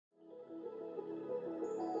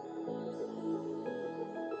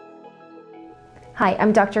Hi,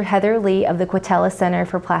 I'm Dr. Heather Lee of the Quatela Center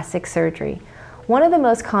for Plastic Surgery. One of the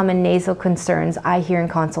most common nasal concerns I hear in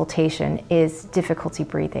consultation is difficulty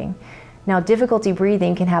breathing. Now, difficulty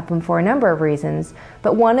breathing can happen for a number of reasons,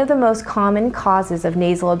 but one of the most common causes of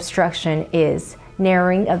nasal obstruction is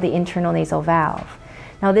narrowing of the internal nasal valve.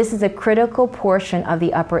 Now, this is a critical portion of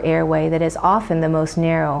the upper airway that is often the most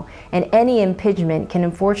narrow, and any impingement can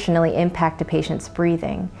unfortunately impact a patient's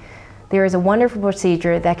breathing. There is a wonderful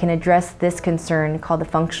procedure that can address this concern called the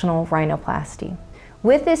functional rhinoplasty.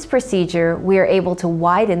 With this procedure, we are able to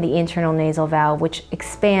widen the internal nasal valve, which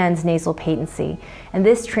expands nasal patency, and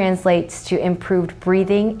this translates to improved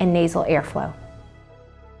breathing and nasal airflow.